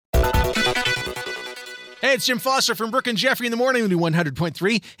Hey, it's Jim Foster from Brooke and Jeffrey in the Morning, the new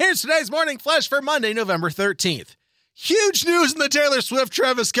 100.3. Here's today's Morning Flash for Monday, November 13th. Huge news in the Taylor Swift,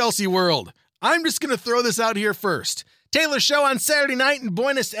 Travis Kelce world. I'm just going to throw this out here first. Taylor's show on Saturday night in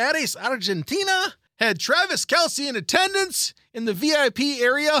Buenos Aires, Argentina, had Travis Kelce in attendance in the VIP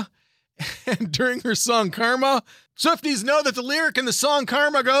area. And during her song Karma, Swifties know that the lyric in the song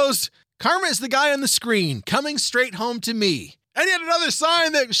Karma goes, "Karma is the guy on the screen, coming straight home to me." And yet another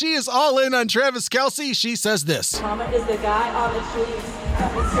sign that she is all in on Travis Kelce, she says this. Karma is the guy on the Chiefs,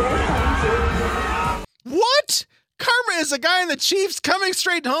 coming straight home to me. What? Karma is a guy in the Chiefs coming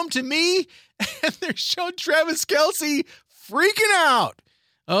straight home to me? And they're showing Travis Kelce freaking out.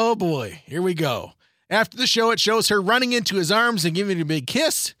 Oh boy, here we go. After the show, it shows her running into his arms and giving him a big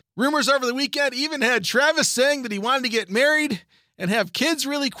kiss. Rumors over the weekend even had Travis saying that he wanted to get married and have kids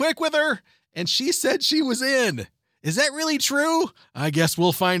really quick with her, and she said she was in. Is that really true? I guess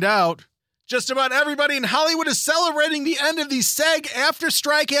we'll find out. Just about everybody in Hollywood is celebrating the end of the SAG-AFTRA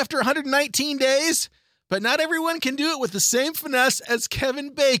strike after 119 days, but not everyone can do it with the same finesse as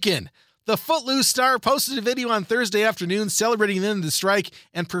Kevin Bacon. The Footloose star posted a video on Thursday afternoon celebrating the end of the strike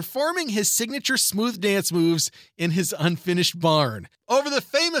and performing his signature smooth dance moves in his unfinished barn over the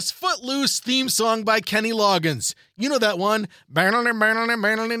famous Footloose theme song by Kenny Loggins. You know that one.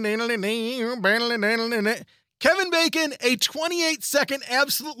 Kevin Bacon, a 28-second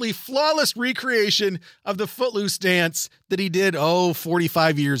absolutely flawless recreation of the Footloose dance that he did,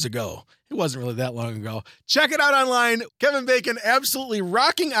 45 years ago. It wasn't really that long ago. Check it out online. Kevin Bacon absolutely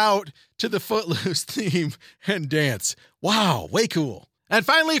rocking out to the Footloose theme and dance. Wow, way cool. And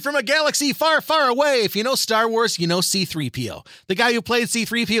finally, from a galaxy far, far away, if you know Star Wars, you know C3PO. The guy who played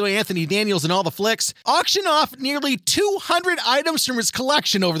C3PO, Anthony Daniels, in all the flicks, auctioned off nearly 200 items from his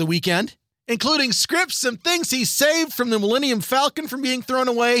collection over the weekend, including scripts, some things he saved from the Millennium Falcon from being thrown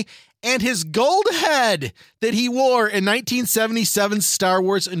away, and his gold head that he wore in 1977's Star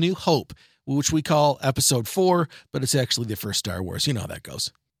Wars A New Hope, which we call Episode 4, but it's actually the first Star Wars. You know how that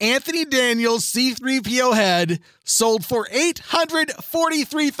goes. Anthony Daniels C3PO head sold for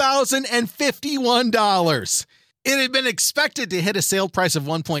 $843,051. It had been expected to hit a sale price of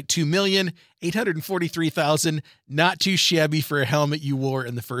 $1.2 million, $843,000, not too shabby for a helmet you wore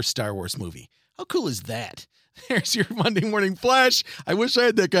in the first Star Wars movie. How cool is that? There's your Monday Morning Flash. I wish I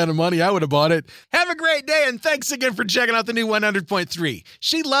had that kind of money. I would have bought it. Have a great day, and thanks again for checking out the new 100.3.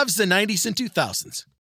 She loves the 90s and 2000s.